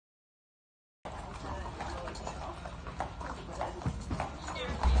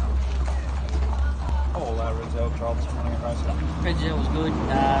Redzel was good.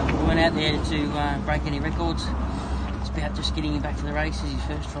 We weren't out there to break any records. It's about just getting him back to the races. His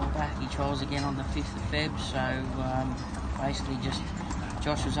first trial back. He trials again on the 5th of Feb. So basically just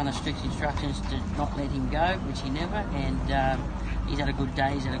Josh was under strict instructions to not let him go, which he never. And he's had a good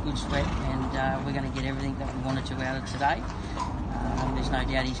day. He's had a good sweat, and we're going to get everything that we wanted to out of today. There's no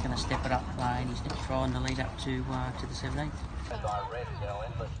doubt he's going to step it up in his next trial in the lead up to the 17th. By Redzel,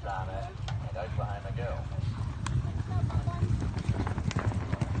 Endless Starter, and Oklahoma Girl.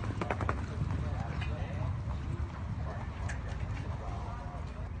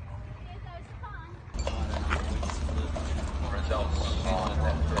 Results on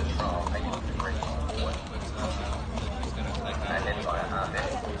that first trial, 83.4. And then by a half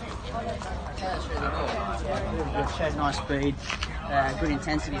It showed nice speed, good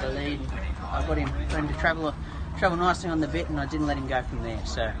intensity to lead. I got him to travel nicely on the bit, and I didn't let him go from there.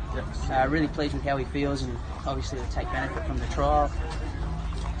 So really pleased with how he feels, and obviously to take benefit from the trial.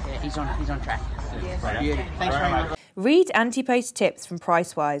 Yeah, he's on track. Beauty. Thanks very much. Read anti-post tips from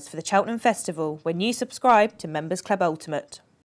Pricewise for the Cheltenham Festival when you subscribe to Members Club Ultimate.